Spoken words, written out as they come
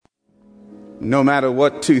No matter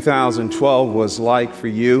what 2012 was like for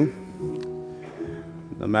you,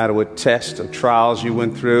 no matter what tests or trials you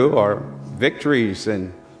went through or victories,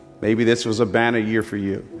 and maybe this was a banner year for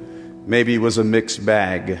you. Maybe it was a mixed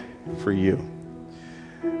bag for you.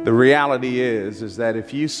 The reality is that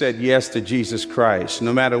if you said yes to Jesus Christ,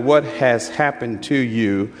 no matter what has happened to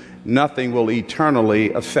you, nothing will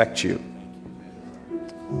eternally affect you.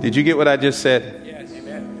 Did you get what I just said? Yes.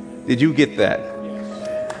 Amen. Did you get that?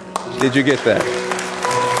 Did you get that?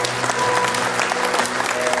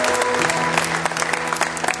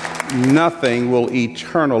 Nothing will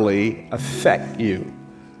eternally affect you.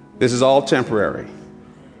 This is all temporary.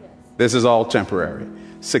 This is all temporary.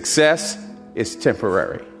 Success is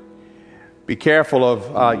temporary. Be careful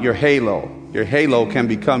of your halo. Your halo can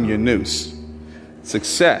become your noose.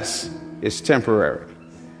 Success is temporary.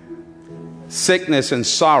 Sickness and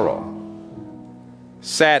sorrow,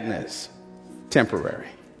 sadness, temporary.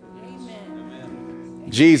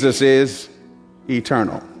 Jesus is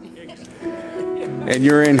eternal. And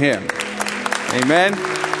you're in him. Amen?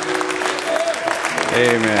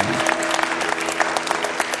 Amen.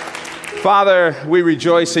 Father, we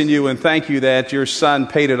rejoice in you and thank you that your Son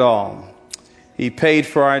paid it all. He paid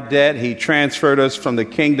for our debt. He transferred us from the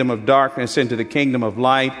kingdom of darkness into the kingdom of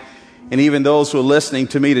light. And even those who are listening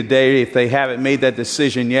to me today, if they haven't made that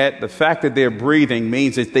decision yet, the fact that they're breathing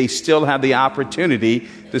means that they still have the opportunity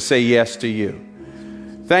to say yes to you.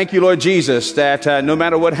 Thank you, Lord Jesus, that no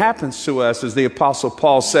matter what happens to us, as the Apostle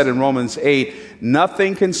Paul said in Romans 8,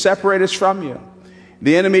 nothing can separate us from you.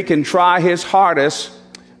 The enemy can try his hardest,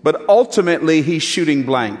 but ultimately he's shooting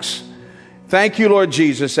blanks. Thank you, Lord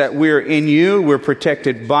Jesus, that we're in you, we're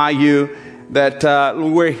protected by you, that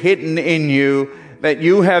we're hidden in you, that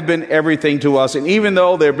you have been everything to us. And even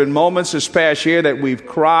though there have been moments this past year that we've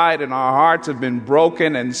cried and our hearts have been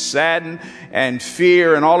broken and saddened and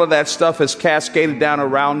fear and all of that stuff has cascaded down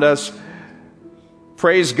around us,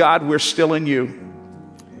 praise God, we're still in you.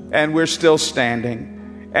 And we're still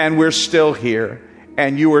standing. And we're still here.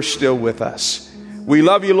 And you are still with us. We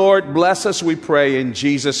love you, Lord. Bless us, we pray, in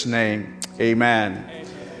Jesus' name. Amen.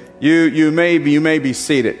 You may be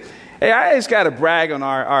seated. Hey, I just got to brag on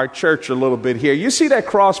our church a little bit here. You see that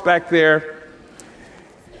cross back there?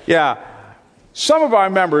 Yeah. Some of our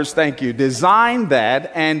members, thank you, designed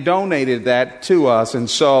that and donated that to us. And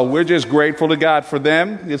so we're just grateful to God for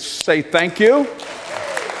them. Just say thank you.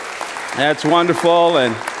 That's wonderful.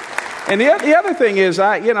 And the other thing is,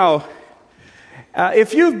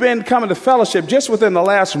 if you've been coming to fellowship just within the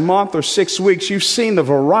last month or 6 weeks, you've seen the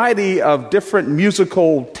variety of different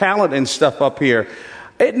musical talent and stuff up here.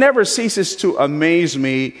 It never ceases to amaze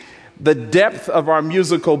me, the depth of our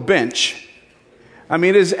musical bench. I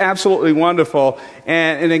mean, it is absolutely wonderful.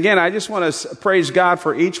 And again, I just want to praise God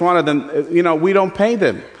for each one of them. You know, we don't pay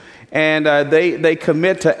them. And they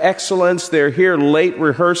commit to excellence. They're here late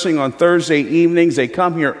rehearsing on Thursday evenings. They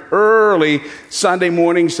come here early Sunday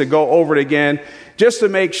mornings to go over it again, just to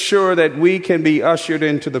make sure that we can be ushered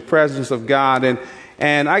into the presence of God.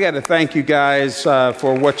 And I got to thank you guys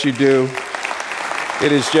for what you do.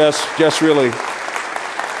 It is just really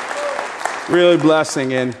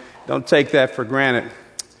blessing, and don't take that for granted.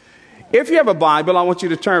 If you have a Bible, I want you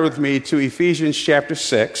to turn with me to Ephesians chapter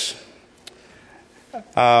 6.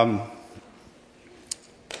 And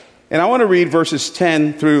I want to read verses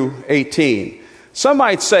 10 through 18. Some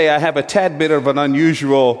might say I have a tad bit of an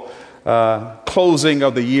unusual closing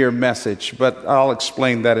of the year message, but I'll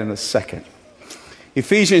explain that in a second.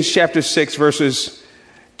 Ephesians chapter 6, verses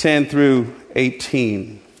 10 through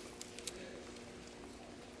 18.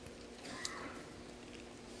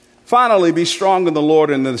 Finally, be strong in the Lord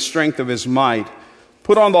and in the strength of his might.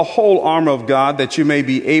 Put on the whole armor of God, that you may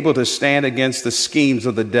be able to stand against the schemes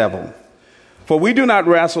of the devil. For we do not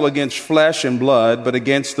wrestle against flesh and blood, but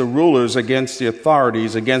against the rulers, against the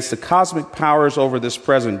authorities, against the cosmic powers over this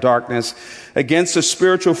present darkness, against the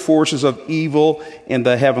spiritual forces of evil in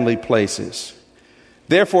the heavenly places.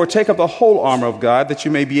 Therefore, take up the whole armor of God, that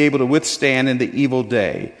you may be able to withstand in the evil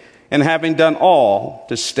day, and having done all,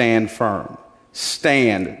 to stand firm.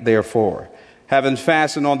 Stand, therefore, having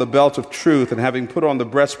fastened on the belt of truth, and having put on the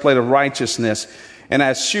breastplate of righteousness, and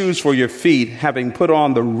as shoes for your feet, having put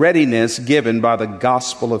on the readiness given by the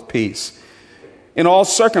gospel of peace. In all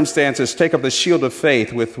circumstances, take up the shield of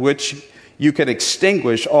faith, with which you can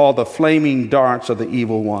extinguish all the flaming darts of the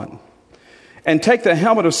evil one. And take the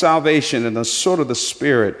helmet of salvation and the sword of the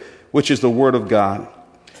Spirit, which is the word of God,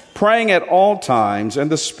 praying at all times in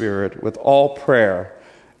the Spirit with all prayer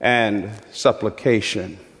and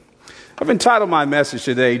supplication. I've entitled my message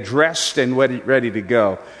today, Dressed and Ready to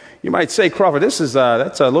Go. You might say, Crawford, that's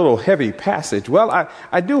a little heavy passage. Well,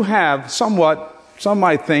 I do have somewhat, some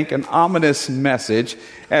might think, an ominous message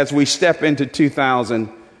as we step into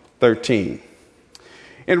 2013.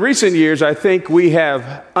 In recent years, I think we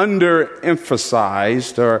have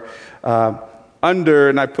underemphasized or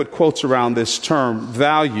and I put quotes around this term,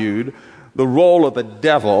 valued the role of the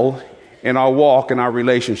devil in our walk and our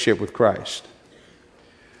relationship with Christ.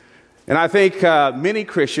 And I think many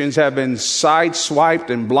Christians have been sideswiped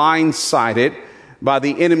and blindsided by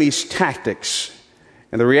the enemy's tactics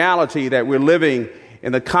and the reality that we're living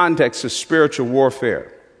in the context of spiritual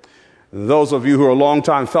warfare. Those of you who are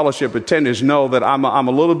longtime fellowship attenders know that I'm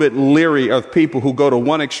a little bit leery of people who go to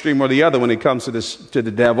one extreme or the other when it comes to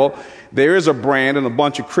the devil. There is a brand and a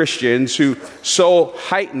bunch of Christians who so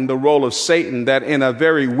heighten the role of Satan that in a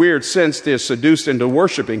very weird sense they're seduced into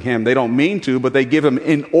worshiping him. They don't mean to, but they give him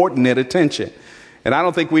inordinate attention. And I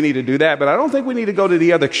don't think we need to do that, but I don't think we need to go to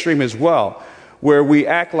the other extreme as well, where we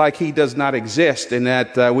act like he does not exist and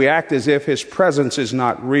that we act as if his presence is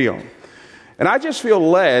not real. And I just feel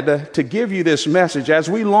led to give you this message as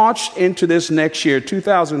we launch into this next year,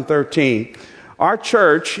 2013. Our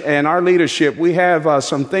church and our leadership, we have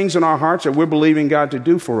some things in our hearts that we're believing God to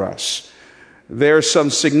do for us. There are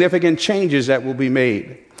some significant changes that will be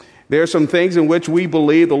made. There are some things in which we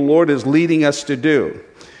believe the Lord is leading us to do.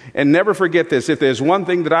 And never forget this, if there's one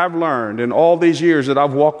thing that I've learned in all these years that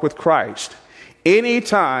I've walked with Christ,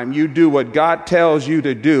 anytime you do what God tells you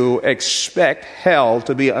to do, expect hell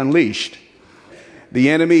to be unleashed. The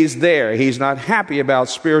enemy is there. He's not happy about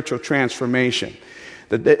spiritual transformation.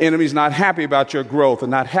 The enemy's not happy about your growth and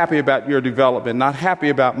not happy about your development, not happy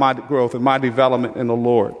about my growth and my development in the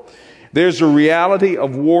Lord. There's a reality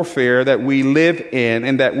of warfare that we live in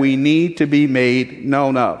and that we need to be made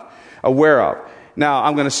known of, aware of. Now,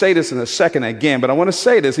 I'm going to say this in a second again, but I want to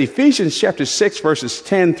say this. Ephesians chapter 6, verses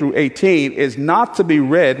 10 through 18 is not to be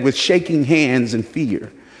read with shaking hands and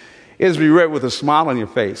fear. It is to be read with a smile on your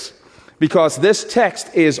face. Because this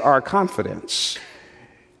text is our confidence.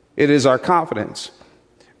 It is our confidence.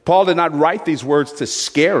 Paul did not write these words to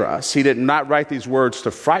scare us. He did not write these words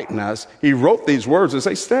to frighten us. He wrote these words to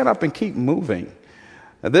say, stand up and keep moving.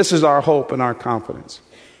 Now, this is our hope and our confidence.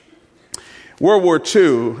 World War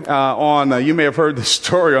II, you may have heard this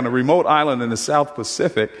story, on a remote island in the South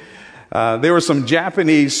Pacific, there were some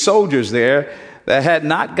Japanese soldiers there that had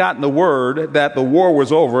not gotten the word that the war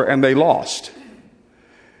was over and they lost.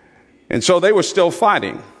 And so they were still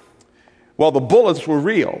fighting. Well, the bullets were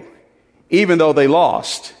real. Even though they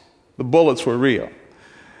lost, the bullets were real.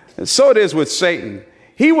 And so it is with Satan.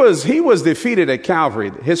 He was defeated at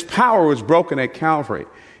Calvary. His power was broken at Calvary.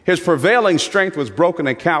 His prevailing strength was broken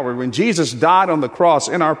at Calvary. When Jesus died on the cross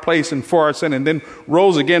in our place and for our sin and then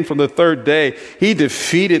rose again from the third day, he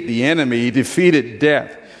defeated the enemy. He defeated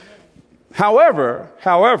death. However,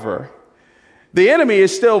 the enemy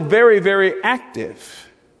is still very, very active.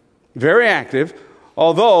 Very active,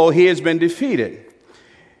 although he has been defeated.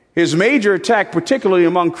 His major attack, particularly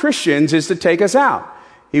among Christians, is to take us out.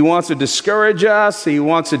 He wants to discourage us. He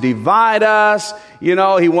wants to divide us. He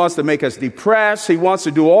wants to make us depressed. He wants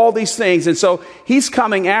to do all these things. And so he's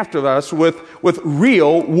coming after us with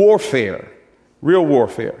real warfare. Real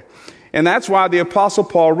warfare. And that's why the Apostle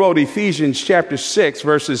Paul wrote Ephesians chapter 6,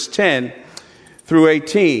 verses 10 through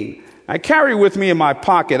 18. I carry with me in my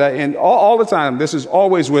pocket, and all the time, this is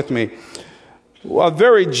always with me. A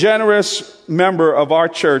very generous member of our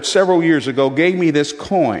church several years ago gave me this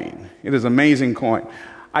coin. It is an amazing coin.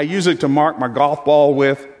 I use it to mark my golf ball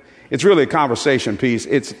with. It's really a conversation piece.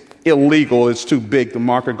 It's illegal. It's too big to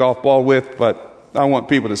mark a golf ball with, but I want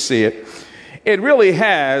people to see it. It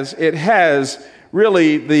has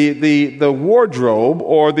really the wardrobe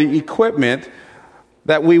or the equipment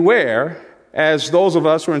that we wear as those of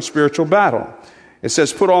us who are in spiritual battle. It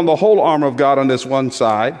says, put on the whole armor of God on this one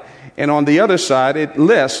side, and on the other side, it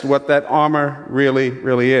lists what that armor really,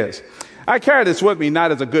 really is. I carry this with me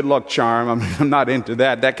not as a good luck charm. I'm not into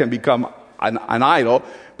that. That can become an idol.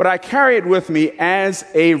 But I carry it with me as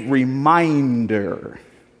a reminder.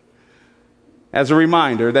 As a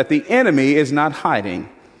reminder that the enemy is not hiding,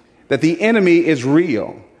 that the enemy is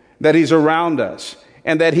real, that he's around us,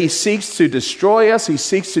 and that he seeks to destroy us. He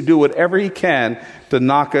seeks to do whatever he can to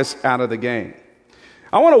knock us out of the game.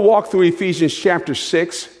 I want to walk through Ephesians chapter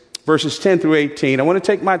 6, verses 10 through 18. I want to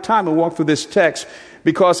take my time and walk through this text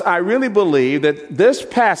because I really believe that this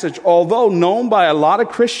passage, although known by a lot of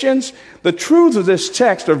Christians, the truths of this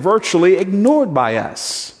text are virtually ignored by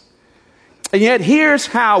us. And yet here's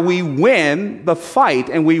how we win the fight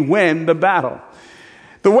and we win the battle.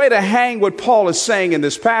 The way to hang what Paul is saying in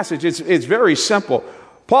this passage is very simple.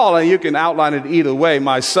 Paul, and you can outline it either way.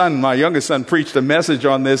 My youngest son, preached a message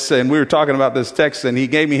on this, and we were talking about this text, and he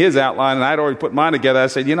gave me his outline, and I'd already put mine together. I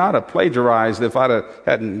said, I'd have plagiarized if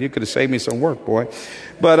you could have saved me some work, boy.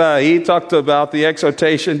 But he talked about the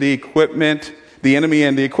exhortation, the equipment, the enemy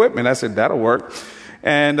and the equipment. I said, that'll work.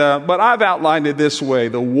 And but I've outlined it this way: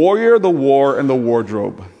 the warrior, the war, and the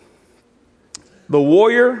wardrobe. The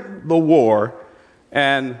warrior, the war,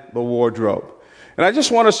 and the wardrobe. And I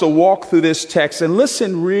just want us to walk through this text and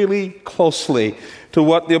listen really closely to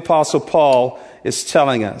what the Apostle Paul is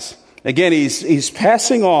telling us. Again, he's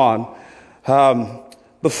passing on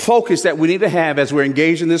the focus that we need to have as we're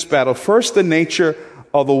engaged in this battle. First, the nature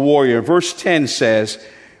of the warrior. Verse 10 says,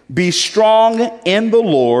 "Be strong in the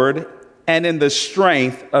Lord and in the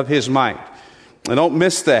strength of his might." And don't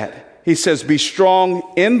miss that. He says, "Be strong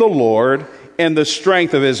in the Lord and the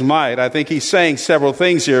strength of his might." I think he's saying several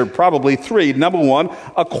things here, probably three. Number one,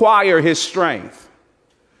 acquire his strength.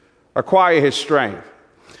 Acquire his strength.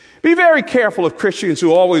 Be very careful of Christians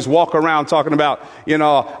who always walk around talking about,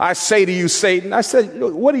 I say to you, Satan. I said,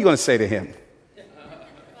 what are you going to say to him?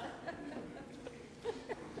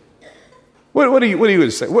 What are you going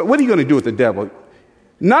to say? What are you going to do with the devil?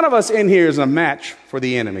 None of us in here is a match for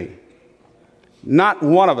the enemy. Not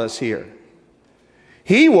one of us here.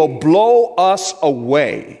 He will blow us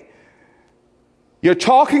away. You're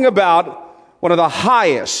talking about one of the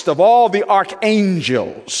highest of all the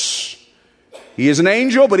archangels. He is an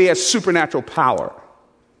angel, but he has supernatural power.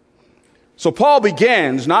 So Paul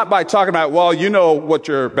begins not by talking about, well, you know what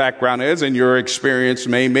your background is and your experience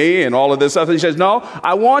maybe and all of this stuff. He says, no,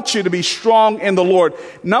 I want you to be strong in the Lord.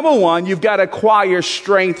 Number one, you've got to acquire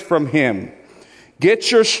strength from him.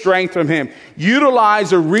 Get your strength from him.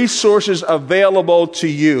 Utilize the resources available to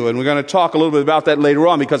you. And we're going to talk a little bit about that later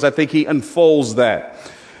on because I think he unfolds that.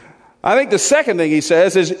 I think the second thing he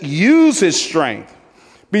says is use his strength.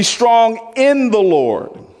 Be strong in the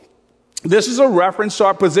Lord. This is a reference to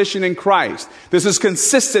our position in Christ. This is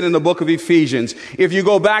consistent in the book of Ephesians. If you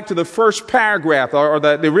go back to the first paragraph, or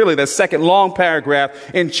the second long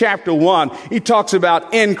paragraph in chapter 1, he talks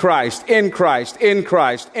about in Christ, in Christ, in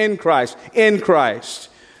Christ, in Christ, in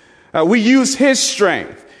Christ. We use his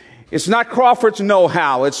strength. It's not Crawford's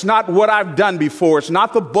know-how. It's not what I've done before. It's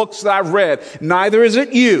not the books that I've read. Neither is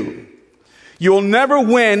it you. You'll never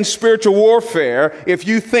win spiritual warfare if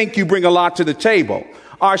you think you bring a lot to the table.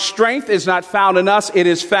 Our strength is not found in us. It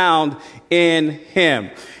is found in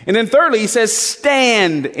him. And then thirdly, he says,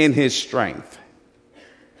 stand in his strength.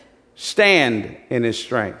 Stand in his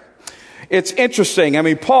strength. It's interesting.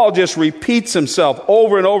 Paul just repeats himself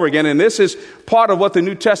over and over again. And this is part of what the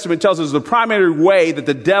New Testament tells us. The primary way that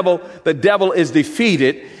the devil is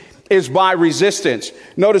defeated is by resistance.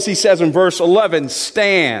 Notice he says in verse 11,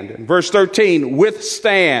 stand. In verse 13,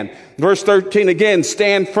 withstand. Verse 13 again,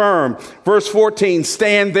 stand firm. Verse 14,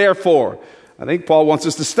 stand therefore. I think Paul wants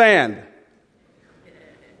us to stand.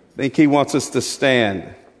 I think he wants us to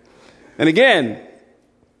stand. And again,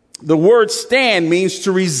 the word stand means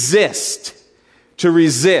to resist. To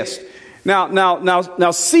resist.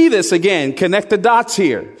 Now see this again. Connect the dots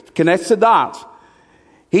here. Connect the dots.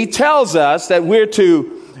 He tells us that we're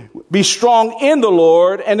to be strong in the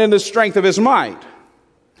Lord and in the strength of his might.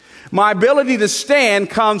 My ability to stand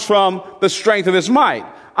comes from the strength of his might.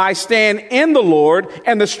 I stand in the Lord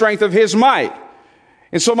and the strength of his might.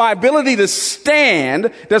 And so my ability to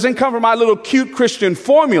stand doesn't come from my little cute Christian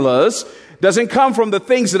formulas, doesn't come from the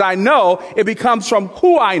things that I know. It comes from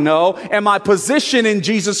who I know and my position in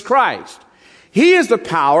Jesus Christ. He is the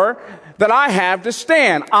power that I have to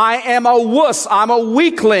stand. I am a wuss. I'm a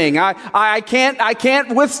weakling. I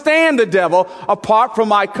can't withstand the devil apart from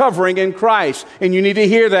my covering in Christ. And you need to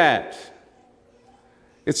hear that.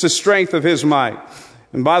 It's the strength of his might.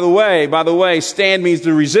 And by the way, stand means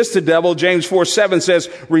to resist the devil. James 4:7 says,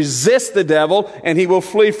 resist the devil and he will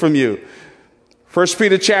flee from you. 1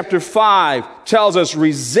 Peter chapter 5 tells us,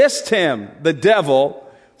 resist him, the devil,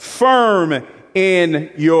 firm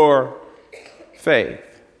in your faith.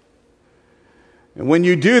 And when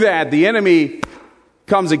you do that, the enemy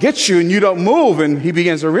comes and gets you and you don't move, and he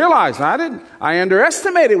begins to realize, I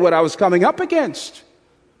underestimated what I was coming up against.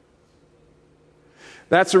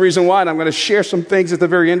 That's the reason why, and I'm going to share some things at the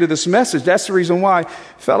very end of this message. That's the reason why,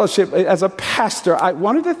 fellowship, as a pastor,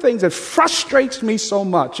 one of the things that frustrates me so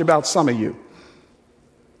much about some of you,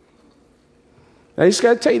 I just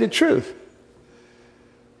got to tell you the truth.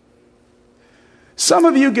 Some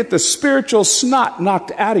of you get the spiritual snot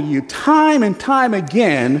knocked out of you time and time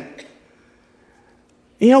again.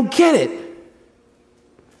 You don't get it.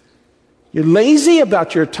 You're lazy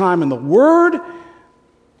about your time in the Word,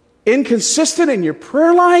 inconsistent in your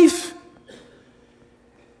prayer life.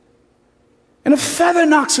 and a feather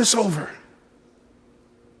knocks us over.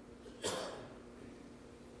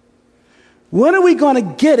 When are we going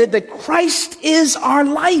to get it that Christ is our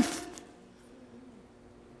life?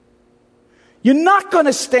 You're not going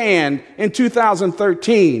to stand in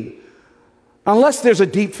 2013 unless there's a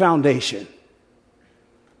deep foundation.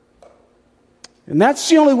 And that's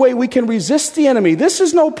the only way we can resist the enemy. This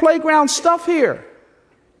is no playground stuff here.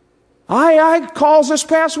 I calls this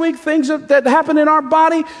past week things that happen in our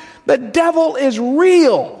body. The devil is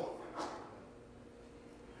real.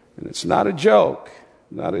 And it's not a joke.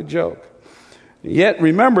 Not a joke. Yet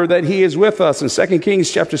remember that he is with us. In 2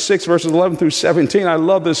 Kings chapter 6, verses 11 through 17, I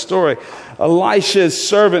love this story. Elisha's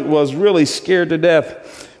servant was really scared to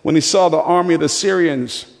death when he saw the army of the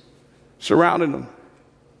Syrians surrounding him.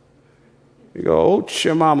 You go, oh,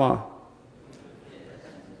 Shemama.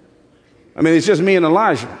 I mean, it's just me and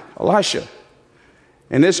Elisha.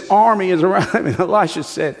 And this army is around him. And Elisha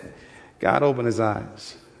said, God, open his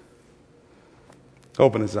eyes.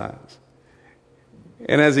 Open his eyes.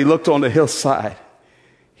 And as he looked on the hillside,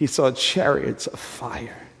 he saw chariots of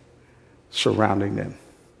fire surrounding them.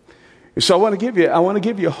 And so I want to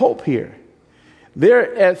give you hope here.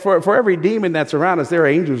 For every demon that's around us, there are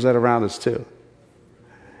angels that are around us too.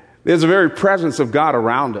 There's a very presence of God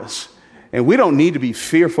around us. And we don't need to be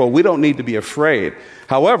fearful. We don't need to be afraid.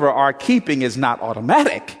 However, our keeping is not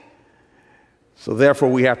automatic. So therefore,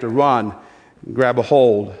 we have to run and grab a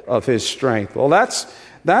hold of his strength. Well,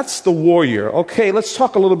 that's the warrior. Okay, let's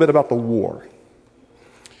talk a little bit about the war.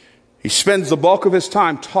 He spends the bulk of his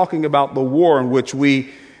time talking about the war in which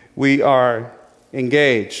we are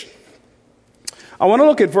engaged. I want to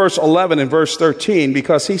look at verse 11 and verse 13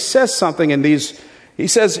 because he says something in these.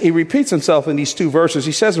 He repeats himself in these two verses.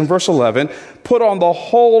 He says in verse 11, put on the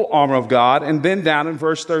whole armor of God. And then down in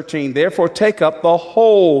verse 13, therefore take up the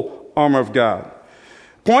whole armor of God.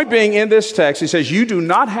 Point being, in this text, he says, you do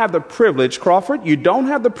not have the privilege, Crawford, you don't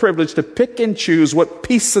have the privilege to pick and choose what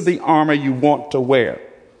piece of the armor you want to wear.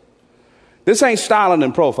 This ain't styling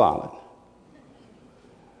and profiling.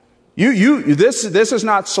 This is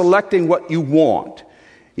not selecting what you want.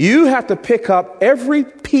 You have to pick up every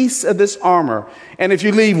piece of this armor. And if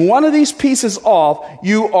you leave one of these pieces off,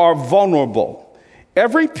 you are vulnerable.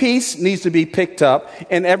 Every piece needs to be picked up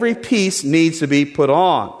and every piece needs to be put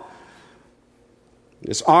on.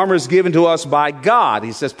 This armor is given to us by God.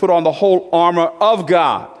 He says, put on the whole armor of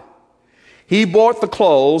God. He bought the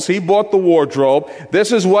clothes. He bought the wardrobe.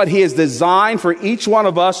 This is what he has designed for each one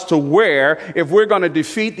of us to wear if we're going to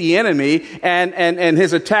defeat the enemy and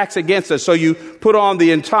his attacks against us. So you put on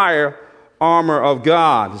the entire armor of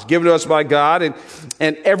God. It's given to us by God.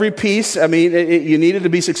 And every piece, you needed to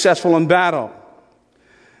be successful in battle.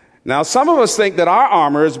 Now, some of us think that our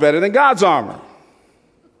armor is better than God's armor.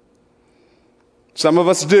 Some of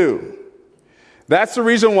us do. That's the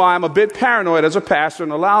reason why I'm a bit paranoid as a pastor,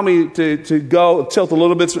 and allow me to tilt a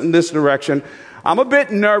little bit in this direction. I'm a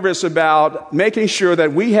bit nervous about making sure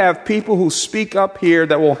that we have people who speak up here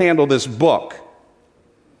that will handle this book.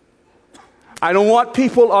 I don't want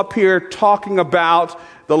people up here talking about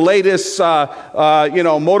the latest,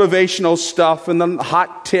 motivational stuff and the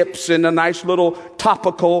hot tips and the nice little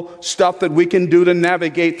topical stuff that we can do to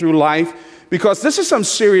navigate through life, because this is some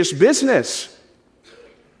serious business.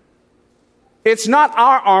 It's not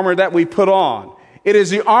our armor that we put on. It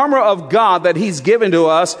is the armor of God that he's given to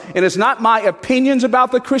us. And it's not my opinions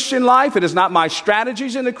about the Christian life. It is not my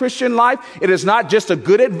strategies in the Christian life. It is not just a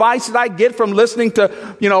good advice that I get from listening to,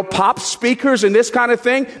 pop speakers and this kind of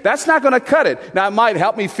thing. That's not going to cut it. Now, it might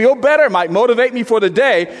help me feel better. It might motivate me for the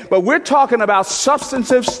day. But we're talking about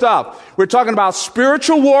substantive stuff. We're talking about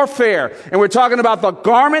spiritual warfare. And we're talking about the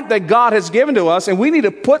garment that God has given to us. And we need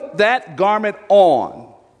to put that garment on.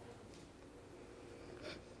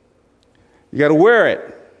 You got to wear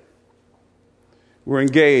it. We're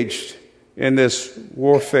engaged in this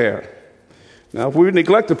warfare. Now, if we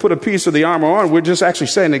neglect to put a piece of the armor on, we're just actually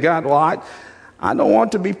saying to God, well, I don't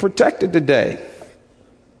want to be protected today.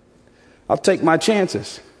 I'll take my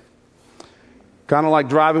chances. Kind of like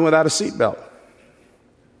driving without a seatbelt.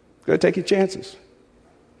 Got to take your chances.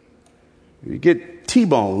 If you get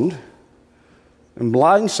T-boned and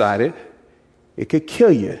blindsided, it could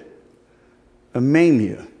kill you and maim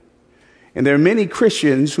you. And there are many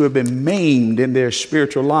Christians who have been maimed in their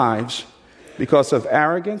spiritual lives because of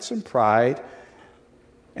arrogance and pride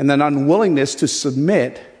and an unwillingness to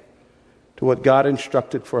submit to what God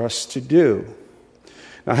instructed for us to do.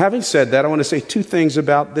 Now, having said that, I want to say two things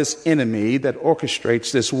about this enemy that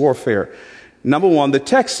orchestrates this warfare. Number one, the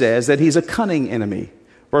text says that he's a cunning enemy.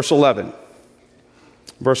 Verse 11.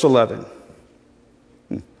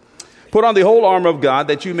 Put on the whole armor of God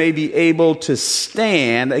that you may be able to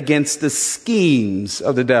stand against the schemes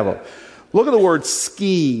of the devil. Look at the word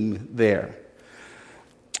scheme there.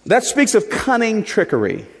 That speaks of cunning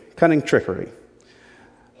trickery. Cunning trickery.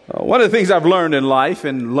 One of the things I've learned in life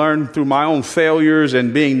and learned through my own failures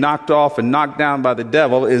and being knocked off and knocked down by the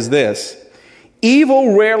devil is this.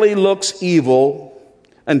 Evil rarely looks evil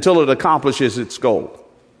until it accomplishes its goal.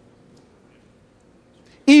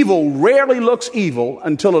 Evil rarely looks evil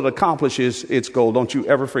until it accomplishes its goal. Don't you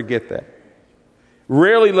ever forget that.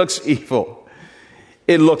 Rarely looks evil.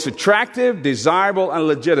 It looks attractive, desirable, and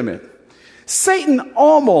legitimate. Satan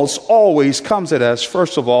almost always comes at us,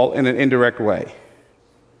 first of all, in an indirect way.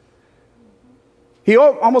 He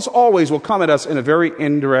almost always will come at us in a very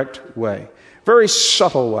indirect way, very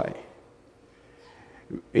subtle way.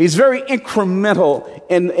 He's very incremental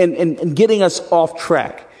in getting us off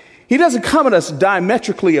track. He doesn't come at us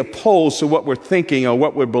diametrically opposed to what we're thinking or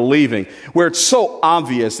what we're believing, where it's so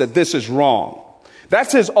obvious that this is wrong.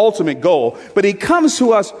 That's his ultimate goal. But he comes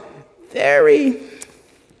to us very,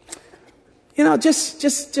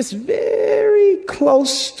 just very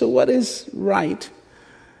close to what is right.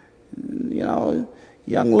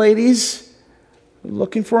 Young ladies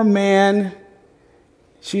looking for a man.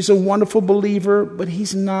 She's a wonderful believer, but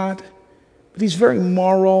he's not. But he's very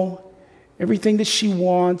moral. Everything that she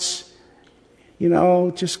wants,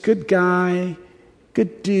 just good guy,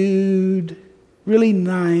 good dude, really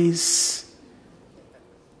nice.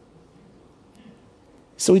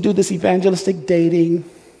 So we do this evangelistic dating.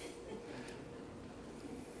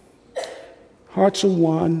 Hearts are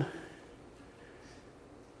one.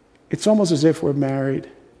 It's almost as if we're married.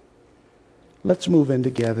 Let's move in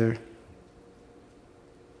together.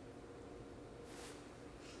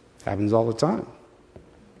 Happens all the time.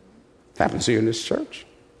 Happens here in this church.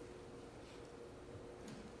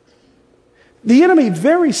 The enemy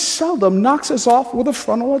very seldom knocks us off with a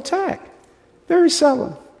frontal attack. Very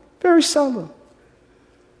seldom. Very seldom.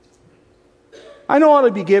 I know I ought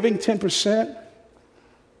to be giving 10%.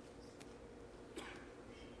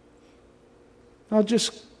 I'll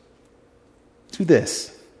just do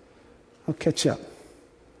this. I'll catch up.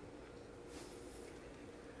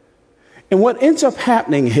 And what ends up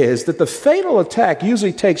happening is that the fatal attack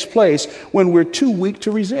usually takes place when we're too weak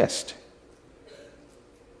to resist.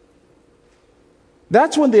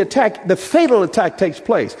 That's when the fatal attack takes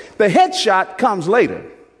place. The headshot comes later.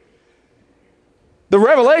 The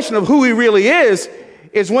revelation of who he really is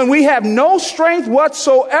when we have no strength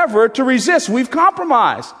whatsoever to resist. We've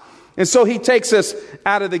compromised. And so he takes us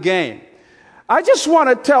out of the game. I just want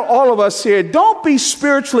to tell all of us here, don't be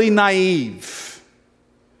spiritually naive.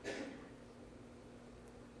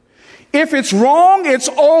 If it's wrong, it's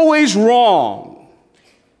always wrong.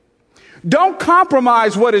 Don't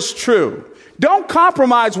compromise what is true. Don't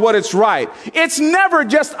compromise what is right. It's never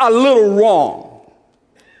just a little wrong.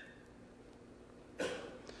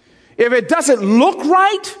 If it doesn't look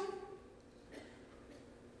right,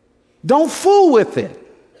 don't fool with it.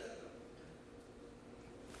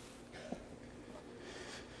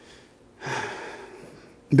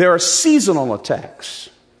 There are seasonal attacks.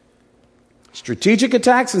 Strategic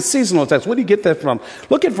attacks and seasonal attacks. Where do you get that from?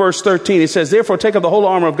 Look at verse 13. It says, therefore take up the whole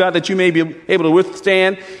armor of God that you may be able to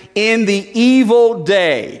withstand in the evil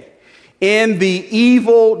day. In the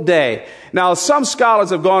evil day. Now, some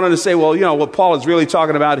scholars have gone on to say, well, what Paul is really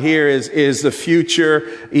talking about here is the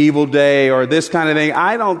future evil day or this kind of thing.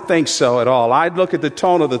 I don't think so at all. I'd look at the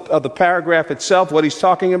tone of the paragraph itself, what he's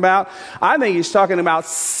talking about. I think he's talking about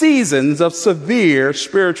seasons of severe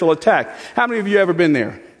spiritual attack. How many of you ever been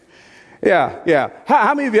there? Yeah.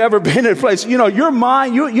 How many of you ever been in a place, your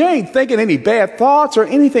mind, you ain't thinking any bad thoughts or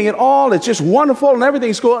anything at all. It's just wonderful and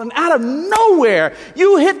everything's cool. And out of nowhere,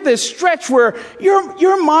 you hit this stretch where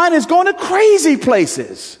your mind is going to crazy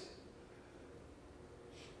places.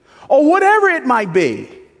 Or whatever it might be.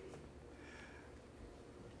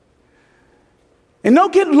 And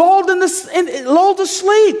don't get lulled to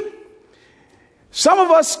sleep. Some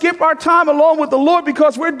of us skip our time alone with the Lord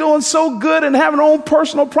because we're doing so good and having our own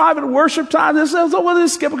personal, private worship time. We'll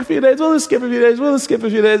just skip a few days. We'll just skip a few days. We'll just skip a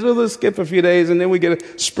few days. We'll just skip a few days. And then we get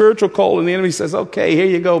a spiritual cold and the enemy says, okay, here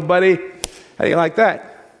you go, buddy. How do you like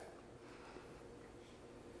that?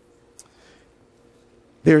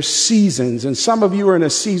 There's seasons, and some of you are in a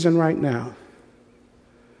season right now.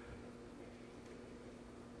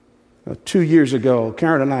 2 years ago,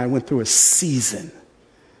 Karen and I went through a season.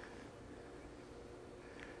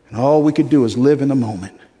 And all we could do is live in the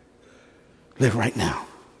moment. Live right now.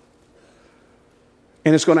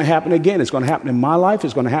 And it's going to happen again. It's going to happen in my life.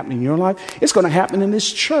 It's going to happen in your life. It's going to happen in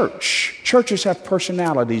this church. Churches have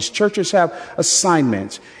personalities. Churches have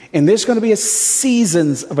assignments. And there's going to be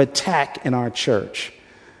seasons of attack in our church.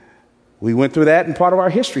 We went through that in part of our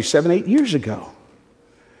history 7-8 years ago.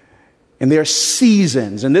 And there are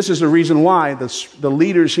seasons. And this is the reason why the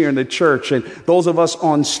leaders here in the church and those of us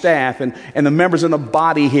on staff and the members in the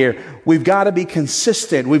body here, we've got to be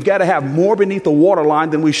consistent. We've got to have more beneath the waterline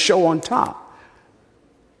than we show on top.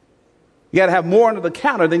 You got to have more under the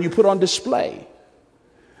counter than you put on display.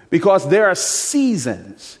 Because there are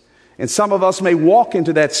seasons. And some of us may walk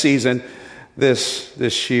into that season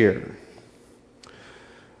this year.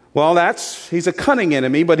 Well, he's a cunning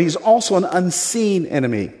enemy, but he's also an unseen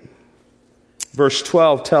enemy. Verse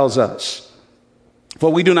 12 tells us, for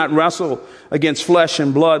we do not wrestle against flesh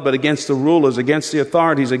and blood, but against the rulers, against the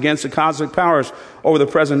authorities, against the cosmic powers over the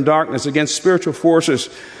present darkness, against spiritual forces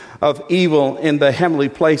of evil in the heavenly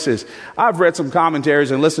places. I've read some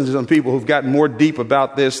commentaries and listened to some people who've gotten more deep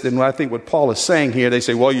about this than I think what Paul is saying here. They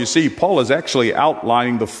say, well, you see, Paul is actually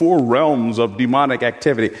outlining the 4 realms of demonic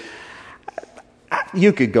activity.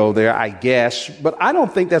 You could go there, I guess, but I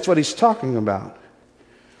don't think that's what he's talking about.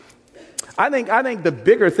 I think the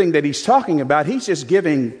bigger thing that he's talking about, he's just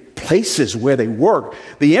giving places where they work.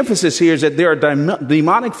 The emphasis here is that there are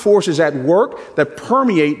demonic forces at work that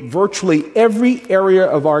permeate virtually every area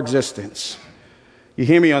of our existence. You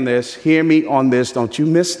hear me on this? Hear me on this. Don't you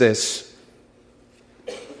miss this.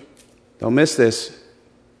 Don't miss this.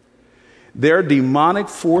 There are demonic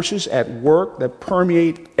forces at work that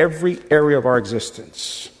permeate every area of our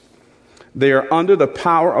existence. They are under the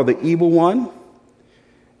power of the evil one,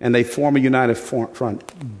 and they form a united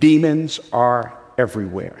front. Demons are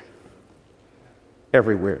everywhere.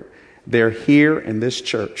 Everywhere. They're here in this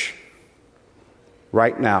church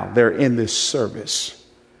right now. They're in this service.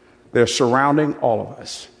 They're surrounding all of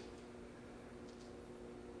us.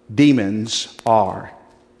 Demons are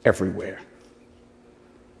everywhere.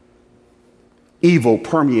 Evil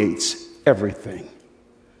permeates everything.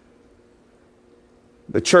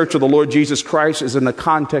 The church of the Lord Jesus Christ is in the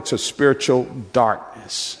context of spiritual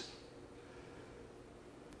darkness.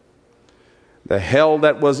 The hell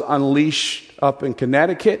that was unleashed up in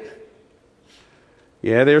Connecticut,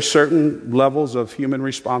 yeah, there's certain levels of human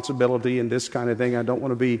responsibility in this kind of thing. I don't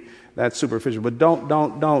want to be that superficial, but don't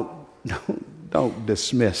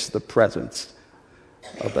dismiss the presence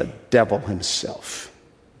of the devil himself.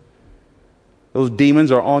 Those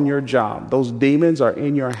demons are on your job. Those demons are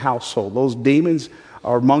in your household. Those demons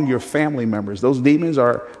are among your family members. Those demons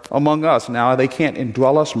are among us. Now, they can't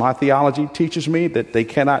indwell us. My theology teaches me that they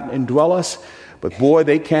cannot indwell us, but boy,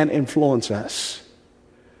 they can influence us.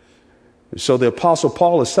 So the Apostle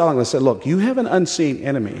Paul is telling us that, look, you have an unseen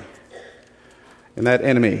enemy, and that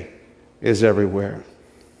enemy is everywhere.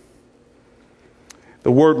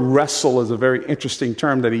 The word wrestle is a very interesting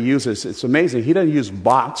term that he uses. It's amazing. He doesn't use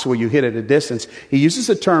box where you hit at a distance. He uses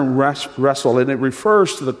the term wrestle, and it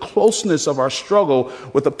refers to the closeness of our struggle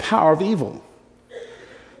with the power of evil.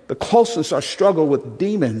 The closeness of our struggle with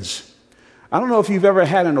demons. I don't know if you've ever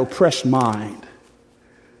had an oppressed mind.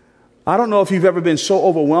 I don't know if you've ever been so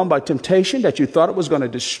overwhelmed by temptation that you thought it was going to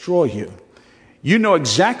destroy you. You know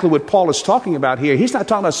exactly what Paul is talking about here. He's not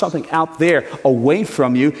talking about something out there away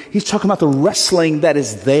from you. He's talking about the wrestling that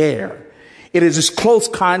is there. It is this close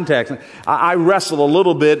contact. I wrestled a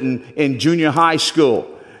little bit in junior high school.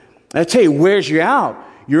 And I tell you, wears you out.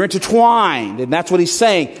 You're intertwined. And that's what he's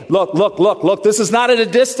saying. Look. This is not at a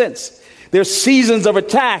distance. There's seasons of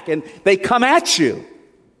attack, and they come at you.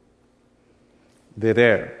 They're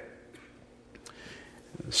there.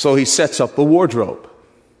 So he sets up the wardrobe.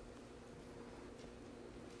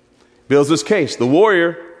 Builds his case. The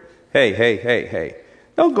warrior, hey.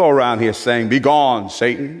 Don't go around here saying, be gone,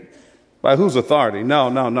 Satan. By whose authority?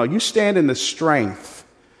 No. You stand in the strength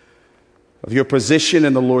of your position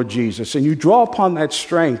in the Lord Jesus, and you draw upon that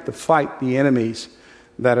strength to fight the enemies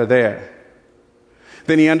that are there.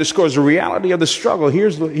 Then he underscores the reality of the struggle.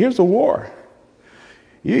 Here's the war.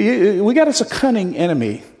 We got us a cunning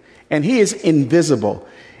enemy, and he is invisible.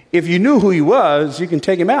 If you knew who he was, you can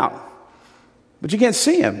take him out, but you can't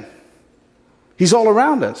see him. He's all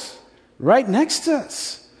around us, right next to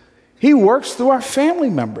us. He works through our family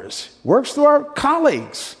members, works through our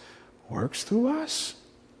colleagues, works through us.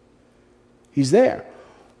 He's there.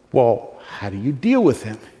 Well, how do you deal with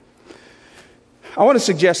him? I want to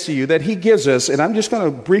suggest to you that he gives us, and I'm just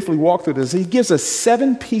going to briefly walk through this, he gives us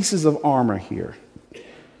 7 pieces of armor here.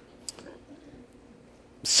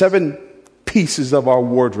 7 pieces of our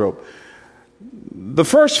wardrobe. The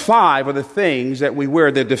first 5 are the things that we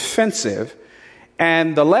wear, they're defensive.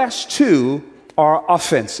 And the last 2 are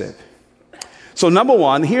offensive. So number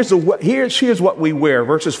one, here's what we wear,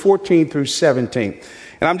 verses 14 through 17.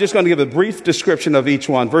 And I'm just going to give a brief description of each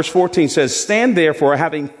one. Verse 14 says, "Stand therefore,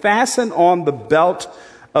 having fastened on the belt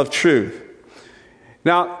of truth."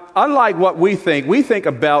 Now, unlike what we think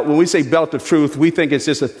a belt, when we say belt of truth, we think it's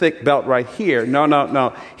just a thick belt right here.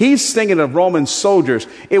 No. He's thinking of Roman soldiers.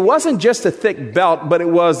 It wasn't just a thick belt, but it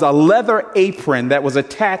was a leather apron that was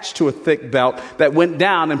attached to a thick belt that went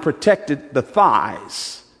down and protected the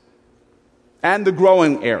thighs and the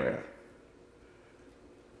growing area.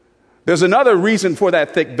 There's another reason for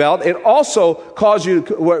that thick belt. It also caused you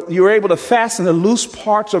were able to fasten the loose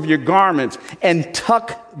parts of your garments and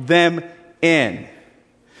tuck them in.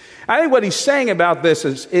 I think what he's saying about this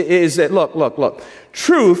is that, look,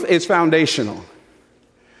 truth is foundational.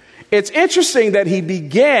 It's interesting that he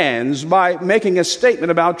begins by making a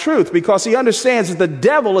statement about truth because he understands that the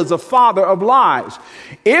devil is the father of lies.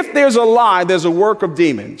 If there's a lie, there's a work of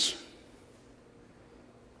demons.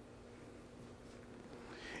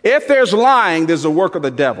 If there's lying, there's a work of the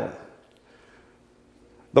devil.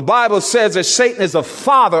 The Bible says that Satan is the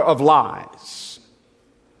father of lies.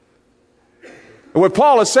 And what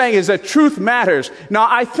Paul is saying is that truth matters. Now,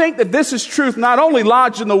 I think that this is truth not only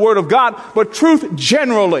lodged in the Word of God, but truth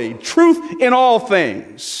generally, truth in all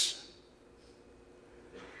things.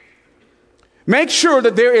 Make sure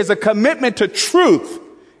that there is a commitment to truth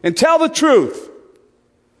and tell the truth.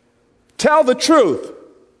 Tell the truth.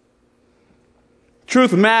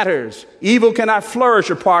 Truth matters. Evil cannot flourish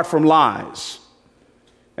apart from lies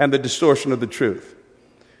and the distortion of the truth.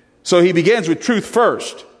 So he begins with truth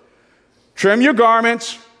first. Trim your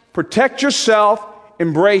garments, protect yourself,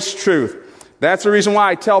 embrace truth. That's the reason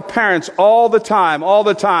why I tell parents all the time,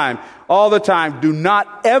 do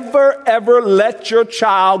not ever let your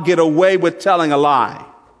child get away with telling a lie.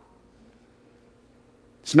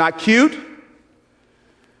 It's not cute.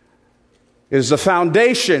 It is the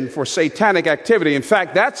foundation for satanic activity. In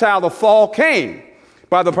fact, that's how the fall came,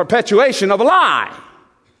 by the perpetuation of a lie.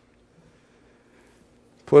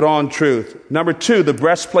 Put on truth. Number two, the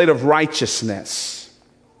breastplate of righteousness.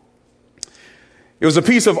 It was a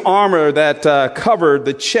piece of armor that covered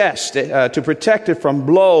the chest to protect it from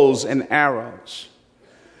blows and arrows.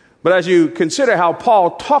 But as you consider how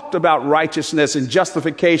Paul talked about righteousness and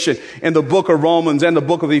justification in the book of Romans and the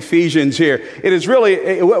book of Ephesians here, it is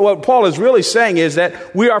really, what Paul is really saying is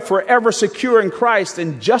that we are forever secure in Christ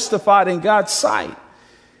and justified in God's sight.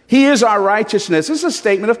 He is our righteousness. This is a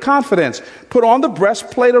statement of confidence. Put on the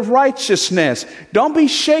breastplate of righteousness. Don't be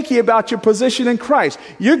shaky about your position in Christ.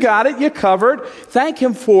 You got it. You're covered. Thank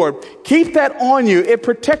him for it. Keep that on you. It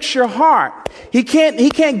protects your heart. He can't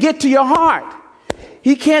get to your heart.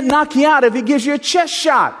 He can't knock you out if he gives you a chest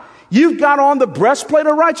shot. You've got on the breastplate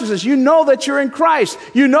of righteousness. You know that you're in Christ.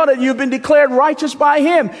 You know that you've been declared righteous by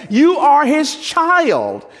him. You are his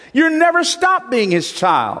child. You never stop being his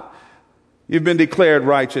child. You've been declared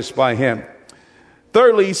righteous by him.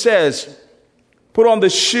 Thirdly, he says, put on the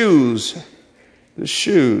shoes. The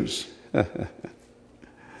shoes. And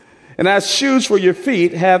as shoes for your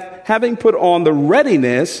feet, having put on the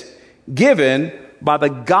readiness given by the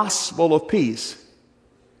gospel of peace.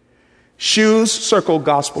 Shoes, circle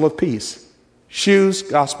gospel of peace. Shoes,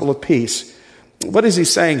 gospel of peace. What is he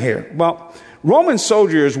saying here? Well, Roman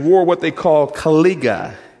soldiers wore what they call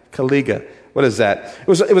caliga. Caliga. What is that? It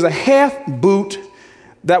was a half boot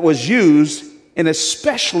that was used in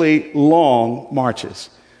especially long marches.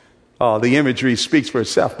 Oh, the imagery speaks for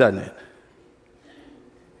itself, doesn't it?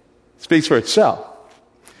 Speaks for itself.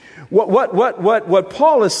 What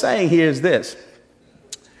Paul is saying here is this.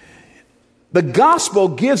 The gospel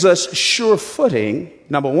gives us sure footing,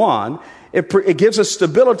 number one. It gives us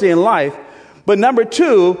stability in life. But number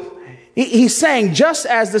two, he's saying just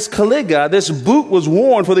as this caliga, this boot was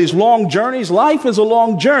worn for these long journeys, life is a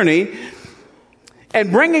long journey.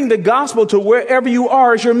 And bringing the gospel to wherever you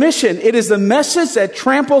are is your mission. It is the message that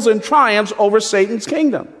tramples and triumphs over Satan's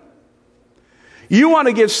kingdom. You want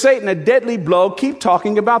to give Satan a deadly blow, keep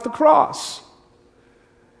talking about the cross.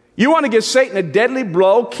 You want to give Satan a deadly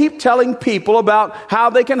blow, keep telling people about how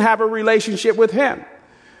they can have a relationship with him.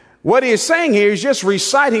 What he is saying here is just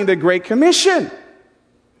reciting the Great Commission.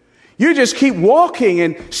 You just keep walking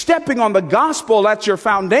and stepping on the gospel. That's your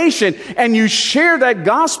foundation. And you share that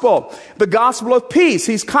gospel, the gospel of peace.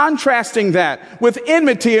 He's contrasting that with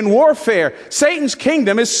enmity and warfare. Satan's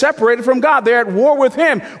kingdom is separated from God. They're at war with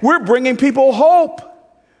him. We're bringing people hope.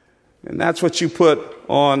 And that's what you put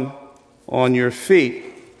on your feet.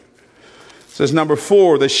 It says number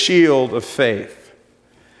 4, the shield of faith.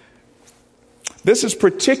 This is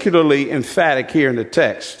particularly emphatic here in the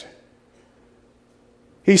text.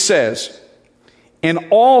 He says, In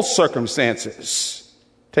all circumstances,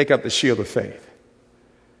 take up the shield of faith.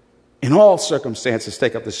 In all circumstances,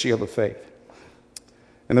 take up the shield of faith.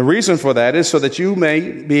 And the reason for that is so that you may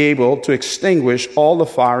be able to extinguish all the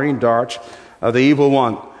fiery darts of the evil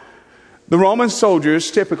one. The Roman soldiers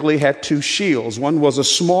typically had two shields. One was a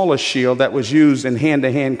smaller shield that was used in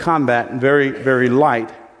hand-to-hand combat and very, very light.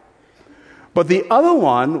 But the other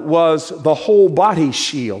one was the whole body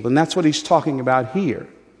shield, and that's what he's talking about here.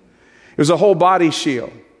 It was a whole body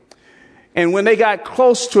shield. And when they got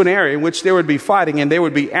close to an area in which they would be fighting and there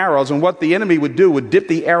would be arrows, and what the enemy would do would dip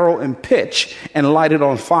the arrow in pitch and light it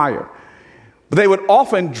on fire. But they would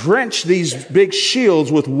often drench these big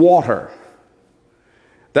shields with water.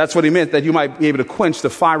 That's what he meant, that you might be able to quench the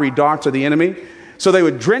fiery darts of the enemy. So they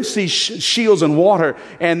would drench these shields in water,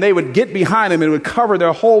 and they would get behind them and it would cover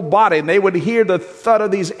their whole body. And they would hear the thud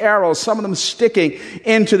of these arrows, some of them sticking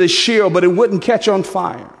into the shield, but it wouldn't catch on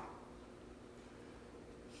fire.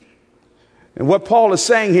 And what Paul is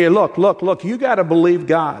saying here, look, you got to believe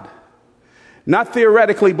God. Not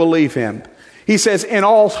theoretically believe him. He says in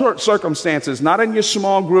all circumstances, not in your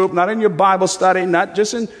small group, not in your Bible study, not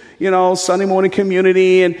just in, Sunday morning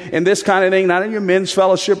community and this kind of thing, not in your men's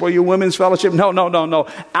fellowship or your women's fellowship. No.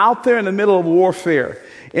 Out there in the middle of warfare,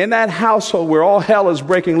 in that household where all hell is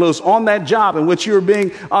breaking loose, on that job in which you're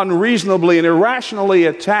being unreasonably and irrationally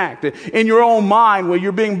attacked, in your own mind where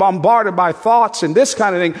you're being bombarded by thoughts and this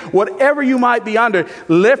kind of thing, whatever you might be under,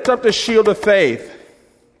 lift up the shield of faith.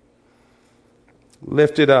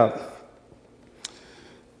 Lift it up.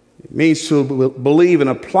 It means to believe and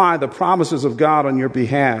apply the promises of God on your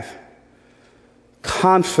behalf,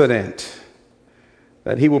 confident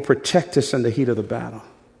that he will protect us in the heat of the battle.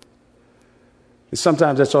 And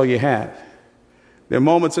sometimes that's all you have. There are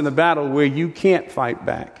moments in the battle where you can't fight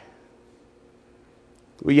back,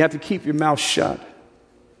 where you have to keep your mouth shut.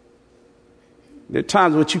 There are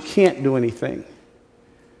times when you can't do anything,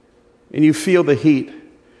 and you feel the heat.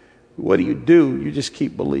 What do? You just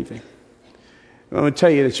keep believing. I'm going to tell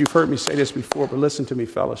you that you've heard me say this before, but listen to me,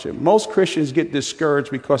 fellowship. Most Christians get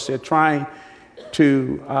discouraged because they're trying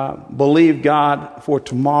to believe God for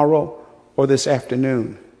tomorrow or this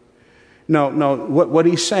afternoon. No. What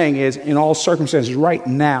he's saying is, in all circumstances, right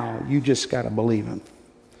now, you just got to believe him.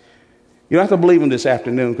 You don't have to believe him this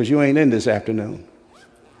afternoon because you ain't in this afternoon.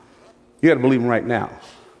 You got to believe him right now.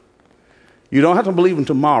 You don't have to believe him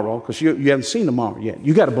tomorrow because you haven't seen tomorrow yet.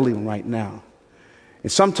 You got to believe him right now.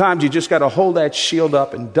 And sometimes you just got to hold that shield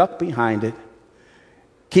up and duck behind it.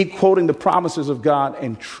 Keep quoting the promises of God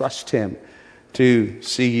and trust him to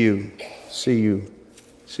see you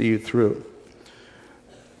through.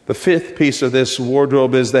 The fifth piece of this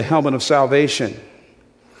wardrobe is the helmet of salvation.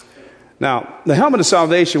 Now, the helmet of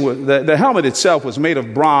salvation, the helmet itself was made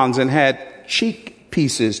of bronze and had cheek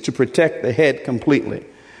pieces to protect the head completely.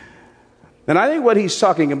 And I think what he's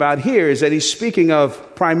talking about here is that he's speaking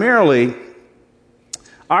of primarily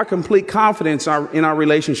our complete confidence in our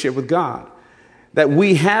relationship with God, that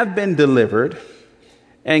we have been delivered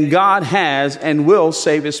and God has and will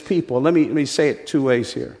save his people. Let me say it two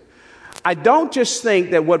ways here. I don't just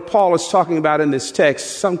think that what Paul is talking about in this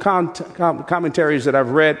text, some commentaries that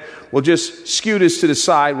I've read will just skew this to the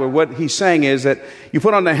side where what he's saying is that you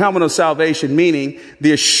put on the helmet of salvation, meaning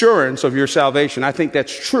the assurance of your salvation. I think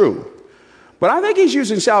that's true. But I think he's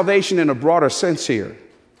using salvation in a broader sense here.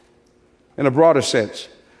 In a broader sense.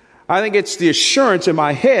 I think it's the assurance in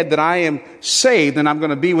my head that I am saved and I'm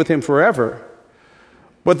going to be with him forever.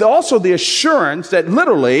 But also the assurance that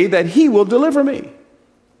literally that he will deliver me.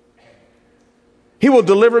 He will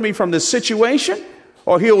deliver me from the situation,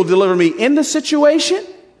 or he will deliver me in the situation,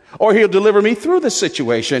 or he'll deliver me through the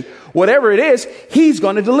situation. Whatever it is, he's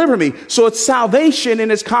going to deliver me. So it's salvation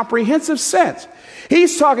in its comprehensive sense.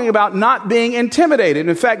 He's talking about not being intimidated.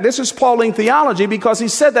 In fact, this is Pauline theology because he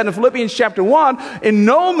said that in Philippians chapter 1, by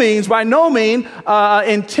no means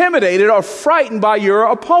intimidated or frightened by your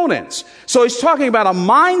opponents. So he's talking about a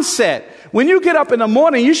mindset. When you get up in the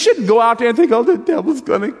morning, you shouldn't go out there and think, oh, the devil's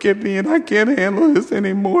going to get me and I can't handle this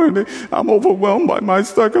anymore. And I'm overwhelmed by my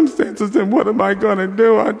circumstances and what am I going to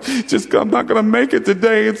do? I'm not going to make it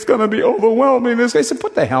today. It's going to be overwhelming. This guy said,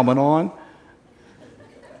 put the helmet on.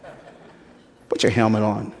 Put your helmet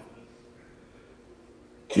on.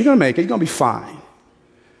 You're going to make it. You're going to be fine.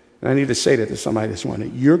 And I need to say that to somebody this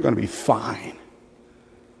morning. You're going to be fine.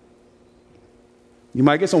 You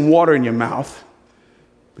might get some water in your mouth,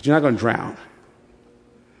 but you're not going to drown.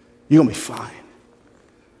 You're going to be fine.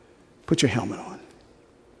 Put your helmet on.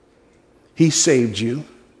 He saved you.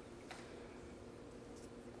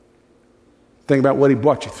 Think about what he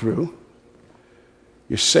brought you through.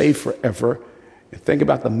 You're saved forever. And think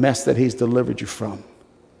about the mess that he's delivered you from.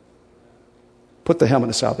 Put the helmet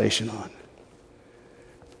of salvation on.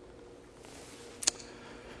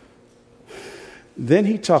 Then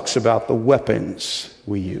he talks about the weapons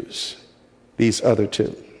we use, these other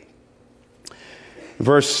two.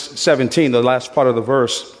 Verse 17, the last part of the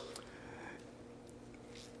verse,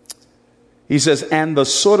 he says, and the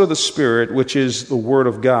sword of the Spirit, which is the word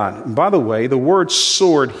of God. And by the way, the word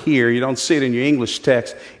sword here, you don't see it in your English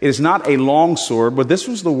text. It is not a long sword, but this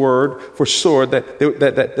was the word for sword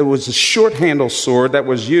that was a short handle sword that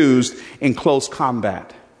was used in close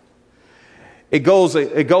combat. It goes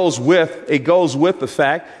with the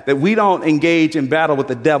fact that we don't engage in battle with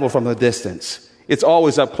the devil from a distance. It's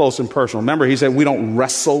always up close and personal. Remember, he said we don't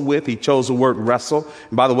wrestle with. He chose the word wrestle.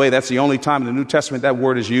 And by the way, that's the only time in the New Testament that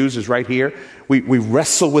word is used, is right here. We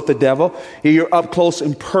wrestle with the devil. You're up close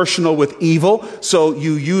and personal with evil. So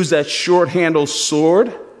you use that short-handled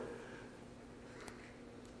sword.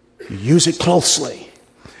 You use it closely.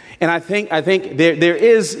 And I think there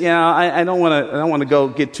is, I don't want to go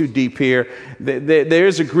get too deep here. There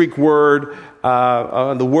is a Greek word,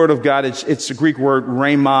 the word of God. It's the Greek word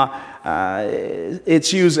rhema.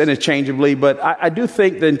 It's used interchangeably, but I do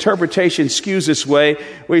think the interpretation skews this way,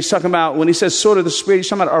 where he's talking about, when he says sword of the Spirit, he's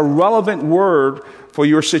talking about a relevant word for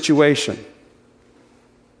your situation.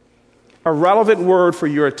 A relevant word for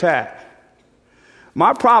your attack.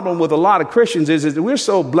 My problem with a lot of Christians is that we're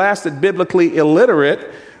so blasted biblically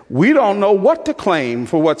illiterate, we don't know what to claim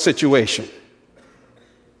for what situation.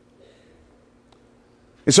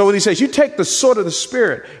 And so when he says, you take the sword of the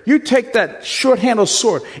Spirit, you take that short-handled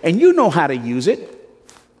sword, and you know how to use it.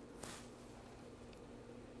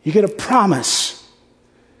 You get a promise.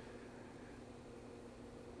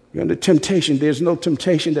 You're under temptation. There's no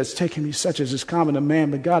temptation that's taken me such as is common to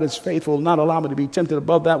man, but God is faithful, not allow me to be tempted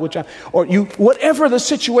above that which whatever the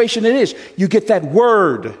situation it is, you get that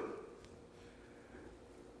word.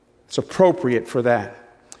 It's appropriate for that.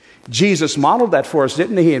 Jesus modeled that for us,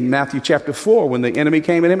 didn't he, in Matthew chapter 4, when the enemy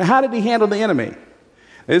came at him? How did he handle the enemy?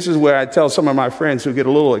 This is where I tell some of my friends who get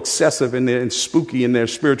a little excessive and spooky in their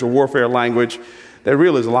spiritual warfare language, there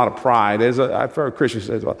really is a lot of pride. I've heard Christians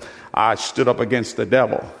say, well, I stood up against the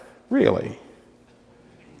devil. Really?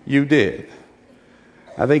 You did.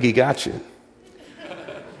 I think he got you.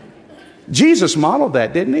 Jesus modeled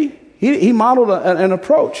that, didn't he? He modeled an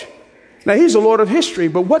approach. Now, he's the Lord of history,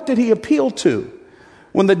 but what did he appeal to?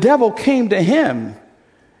 When the devil came to him,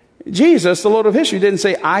 Jesus, the Lord of history, didn't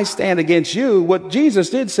say, I stand against you. What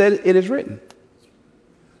Jesus did said, it is written.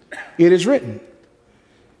 It is written.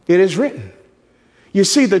 It is written. You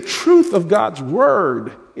see, the truth of God's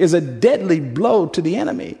word is a deadly blow to the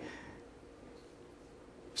enemy.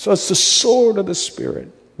 So it's the sword of the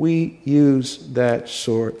Spirit. We use that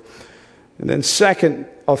sword. And then second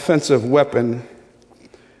offensive weapon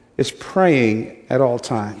is praying at all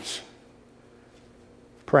times.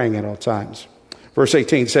 Praying at all times. Verse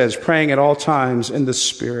 18 says, praying at all times in the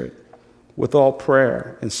Spirit with all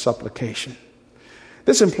prayer and supplication.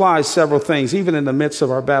 This implies several things, even in the midst of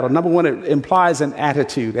our battle. Number one, it implies an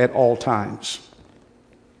attitude at all times.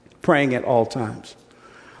 Praying at all times.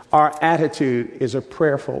 Our attitude is a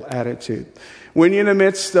prayerful attitude. When you're in the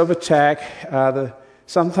midst of attack,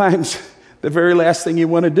 sometimes the very last thing you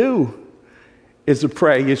want to do is to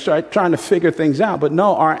pray. You start trying to figure things out. But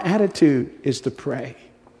no, our attitude is to pray.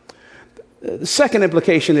 The second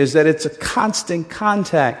implication is that it's a constant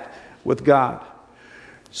contact with God.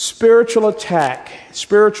 Spiritual attack,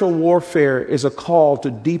 spiritual warfare is a call to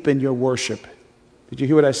deepen your worship. Did you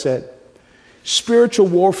hear what I said? Spiritual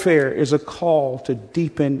warfare is a call to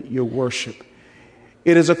deepen your worship.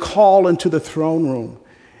 It is a call into the throne room.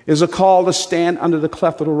 It is a call to stand under the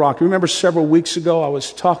cleft of the rock. You remember several weeks ago I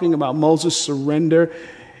was talking about Moses' surrender.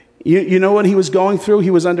 You know what he was going through?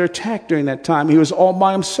 He was under attack during that time. He was all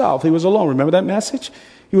by himself. He was alone. Remember that message?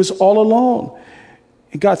 He was all alone.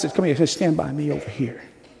 And God said, come here, stand by me over here.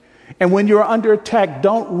 And when you're under attack,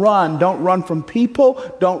 don't run. Don't run from people.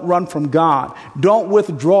 Don't run from God. Don't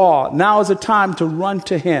withdraw. Now is the time to run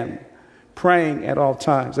to him, praying at all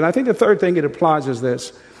times. And I think the third thing it applies is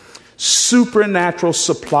this: supernatural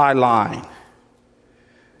supply line.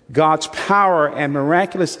 God's power and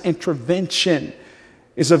miraculous intervention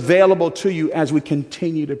is available to you as we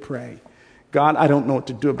continue to pray. God, I don't know what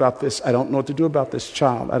to do about this. I don't know what to do about this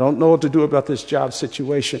child. I don't know what to do about this job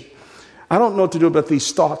situation. I don't know what to do about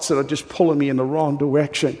these thoughts that are just pulling me in the wrong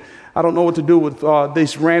direction. I don't know what to do with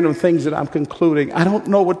these random things that I'm concluding. I don't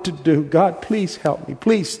know what to do. God, please help me.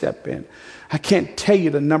 Please step in. I can't tell you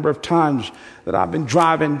the number of times that I've been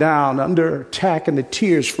driving down under attack and the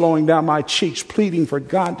tears flowing down my cheeks, pleading for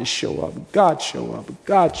God to show up. God show up.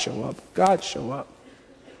 God show up. God show up.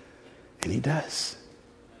 And he does.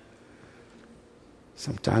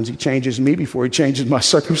 Sometimes he changes me before he changes my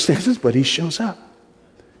circumstances, but he shows up.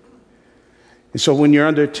 And so when you're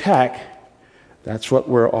under attack, that's what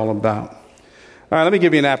we're all about. All right, let me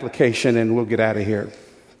give you an application and we'll get out of here.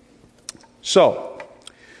 So,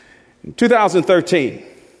 in 2013,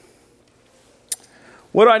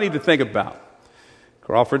 what do I need to think about?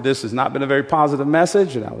 Crawford, this has not been a very positive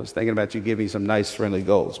message, and I was thinking about you giving some nice, friendly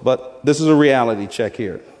goals. But this is a reality check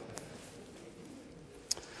here.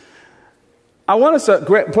 I want us to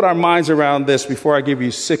put our minds around this before I give you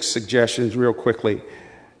 6 suggestions real quickly.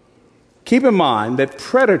 Keep in mind that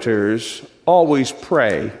predators always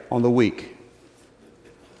prey on the weak.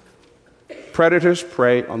 Predators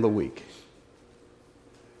prey on the weak.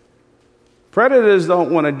 Predators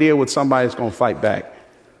don't want to deal with somebody that's going to fight back.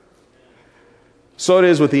 So it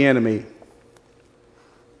is with the enemy.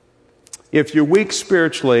 If you're weak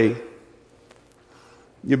spiritually,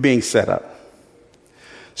 you're being set up.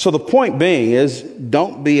 So the point being is,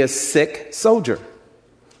 don't be a sick soldier.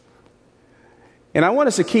 And I want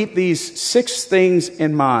us to keep these 6 things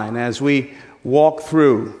in mind as we walk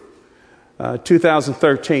through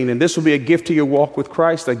 2013. And this will be a gift to your walk with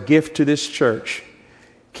Christ, a gift to this church.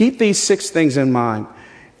 Keep these 6 things in mind.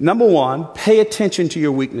 Number 1, pay attention to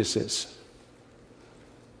your weaknesses.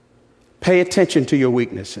 Pay attention to your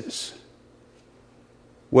weaknesses,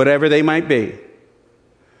 whatever they might be,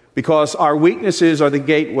 because our weaknesses are the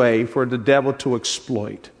gateway for the devil to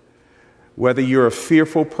exploit. Whether you're a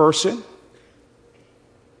fearful person,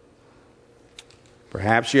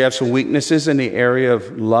 perhaps you have some weaknesses in the area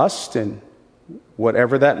of lust and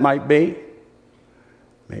whatever that might be.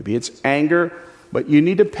 Maybe it's anger, but you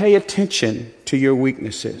need to pay attention to your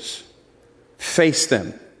weaknesses. Face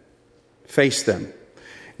them. Face them.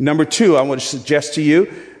 Number 2, I want to suggest to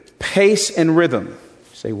you, pace and rhythm.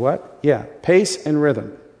 Say what? Yeah, pace and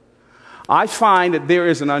rhythm. I find that there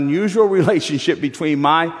is an unusual relationship between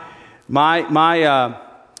my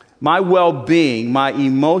well-being, my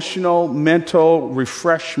emotional, mental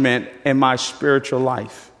refreshment, and my spiritual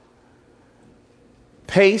life.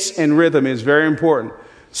 Pace and rhythm is very important.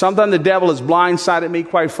 Sometimes the devil has blindsided me,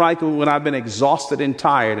 quite frankly, when I've been exhausted and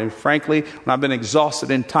tired. And frankly, when I've been exhausted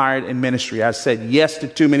and tired in ministry, I've said yes to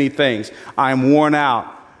too many things. I'm worn out.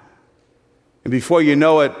 And before you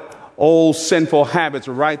know it, old sinful habits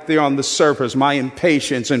are right there on the surface, my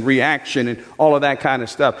impatience and reaction and all of that kind of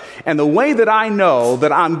stuff. And the way that I know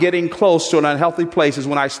that I'm getting close to an unhealthy place is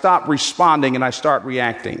when I stop responding and I start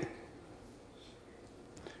reacting.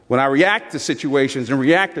 When I react to situations and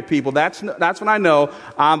react to people, that's when I know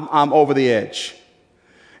I'm over the edge.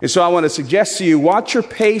 And so I want to suggest to you, watch your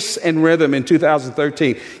pace and rhythm in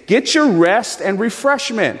 2013. Get your rest and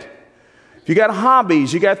refreshment. If you got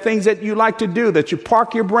hobbies, you got things that you like to do, that you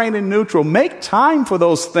park your brain in neutral, make time for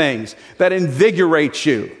those things that invigorate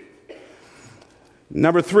you.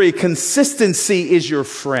 Number 3, consistency is your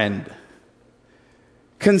friend.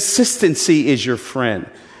 Consistency is your friend.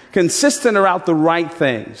 Consistent about the right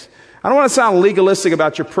things. I don't want to sound legalistic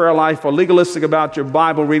about your prayer life or legalistic about your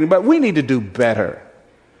Bible reading, but we need to do better.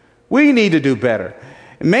 We need to do better.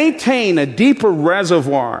 Maintain a deeper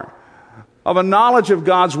reservoir of a knowledge of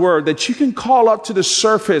God's word that you can call up to the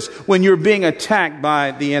surface when you're being attacked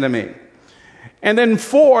by the enemy. And then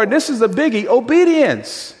 4, this is the biggie,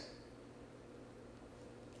 obedience.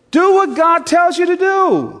 Do what God tells you to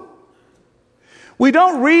do. We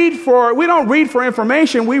don't read for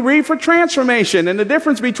information, we read for transformation. And the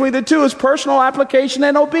difference between the two is personal application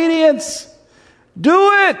and obedience.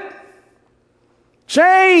 Do it.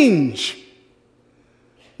 Change.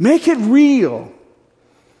 Make it real.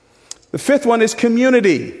 The 5th one is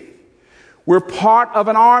community. We're part of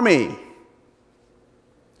an army.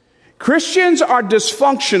 Christians are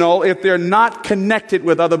dysfunctional if they're not connected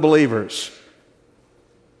with other believers.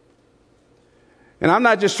 And I'm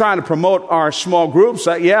not just trying to promote our small groups.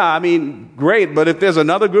 Great. But if there's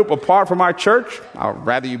another group apart from our church, I'd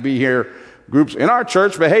rather you be here, groups in our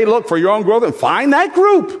church. But hey, look, for your own growth, and find that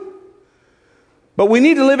group. But we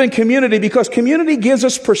need to live in community because community gives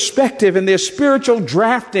us perspective and there's spiritual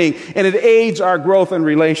drafting and it aids our growth and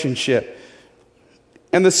relationship.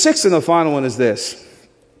 And the 6th and the final one is this.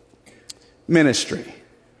 Ministry.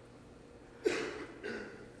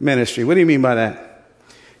 Ministry. What do you mean by that?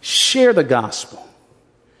 Share the gospel.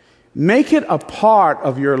 Make it a part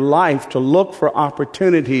of your life to look for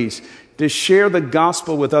opportunities to share the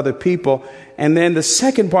gospel with other people. And then the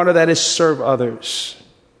second part of that is serve others.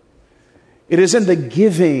 It is in the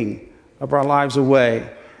giving of our lives away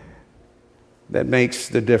that makes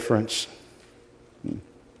the difference.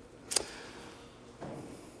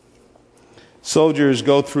 Soldiers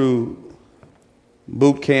go through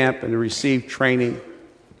boot camp and receive training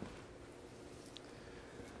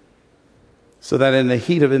so that in the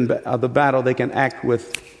heat of the battle they can act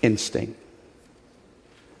with instinct.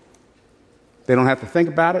 They don't have to think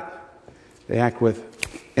about it. They act with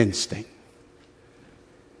instinct.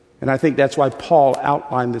 And I think that's why Paul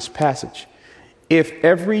outlined this passage. If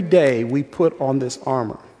every day we put on this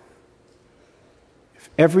armor, if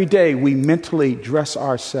every day we mentally dress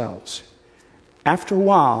ourselves, after a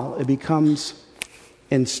while it becomes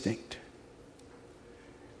instinct.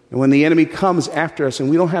 And when the enemy comes after us and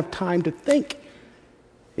we don't have time to think,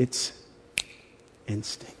 it's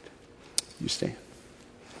instinct. You stand.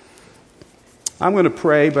 I'm going to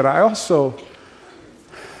pray, but I also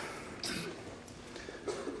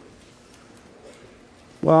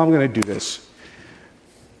I'm going to do this.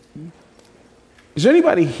 Is there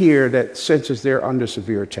anybody here that senses they're under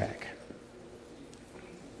severe attack?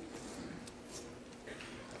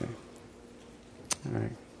 Okay. All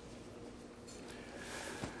right.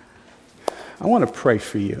 I want to pray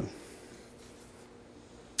for you.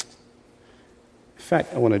 In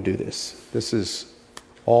fact, I want to do this. This is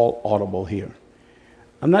all audible here.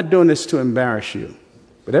 I'm not doing this to embarrass you,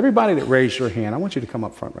 but everybody that raised your hand, I want you to come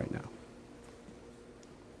up front right now.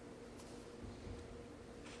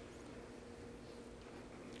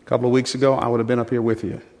 A couple of weeks ago, I would have been up here with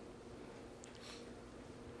you.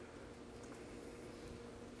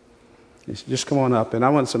 Just come on up. And I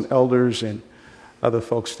want some elders and other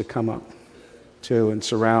folks to come up too and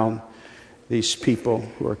surround these people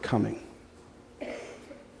who are coming.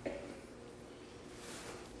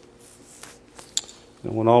 I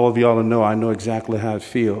want all of y'all to know I know exactly how it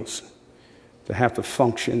feels to have to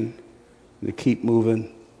function, to keep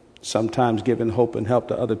moving, sometimes giving hope and help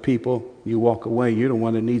to other people. You walk away, you're the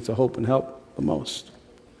one that needs the hope and help the most.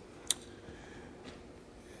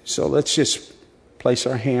 So let's just place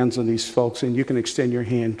our hands on these folks, and you can extend your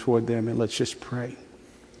hand toward them, and let's just pray.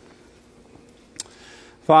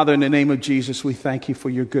 Father, in the name of Jesus, we thank you for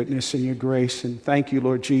your goodness and your grace, and thank you,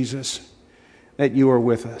 Lord Jesus, that you are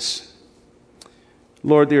with us.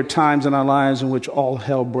 Lord, there are times in our lives in which all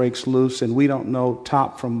hell breaks loose, and we don't know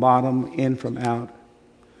top from bottom, in from out.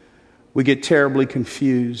 We get terribly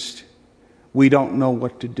confused. We don't know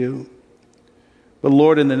what to do. But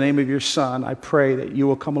Lord, in the name of your Son, I pray that you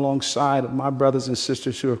will come alongside of my brothers and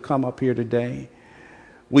sisters who have come up here today.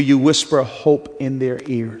 Will you whisper hope in their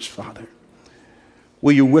ears, Father?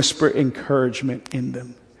 Will you whisper encouragement in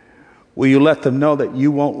them? Will you let them know that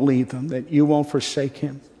you won't leave them, that you won't forsake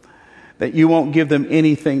him, that you won't give them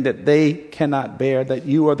anything that they cannot bear, that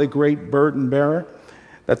you are the great burden bearer,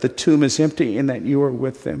 that the tomb is empty and that you are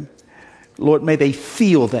with them. Lord, may they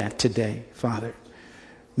feel that today, Father.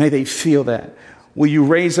 May they feel that. Will you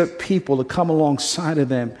raise up people to come alongside of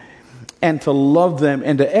them and to love them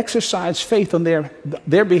and to exercise faith on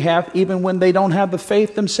their behalf, even when they don't have the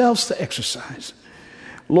faith themselves to exercise.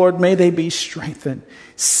 Lord, may they be strengthened.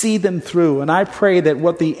 See them through. And I pray that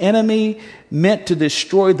what the enemy meant to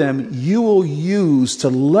destroy them, you will use to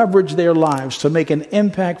leverage their lives to make an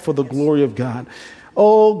impact for the glory of God.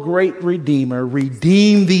 Oh, great Redeemer,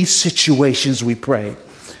 redeem these situations, we pray.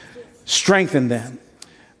 Strengthen them.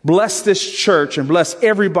 Bless this church and bless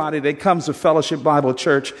everybody that comes to Fellowship Bible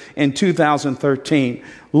Church in 2013.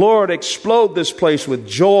 Lord, explode this place with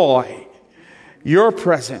joy, your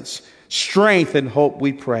presence, strength, and hope,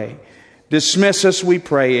 we pray. Dismiss us, we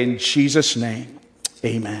pray, in Jesus' name.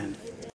 Amen.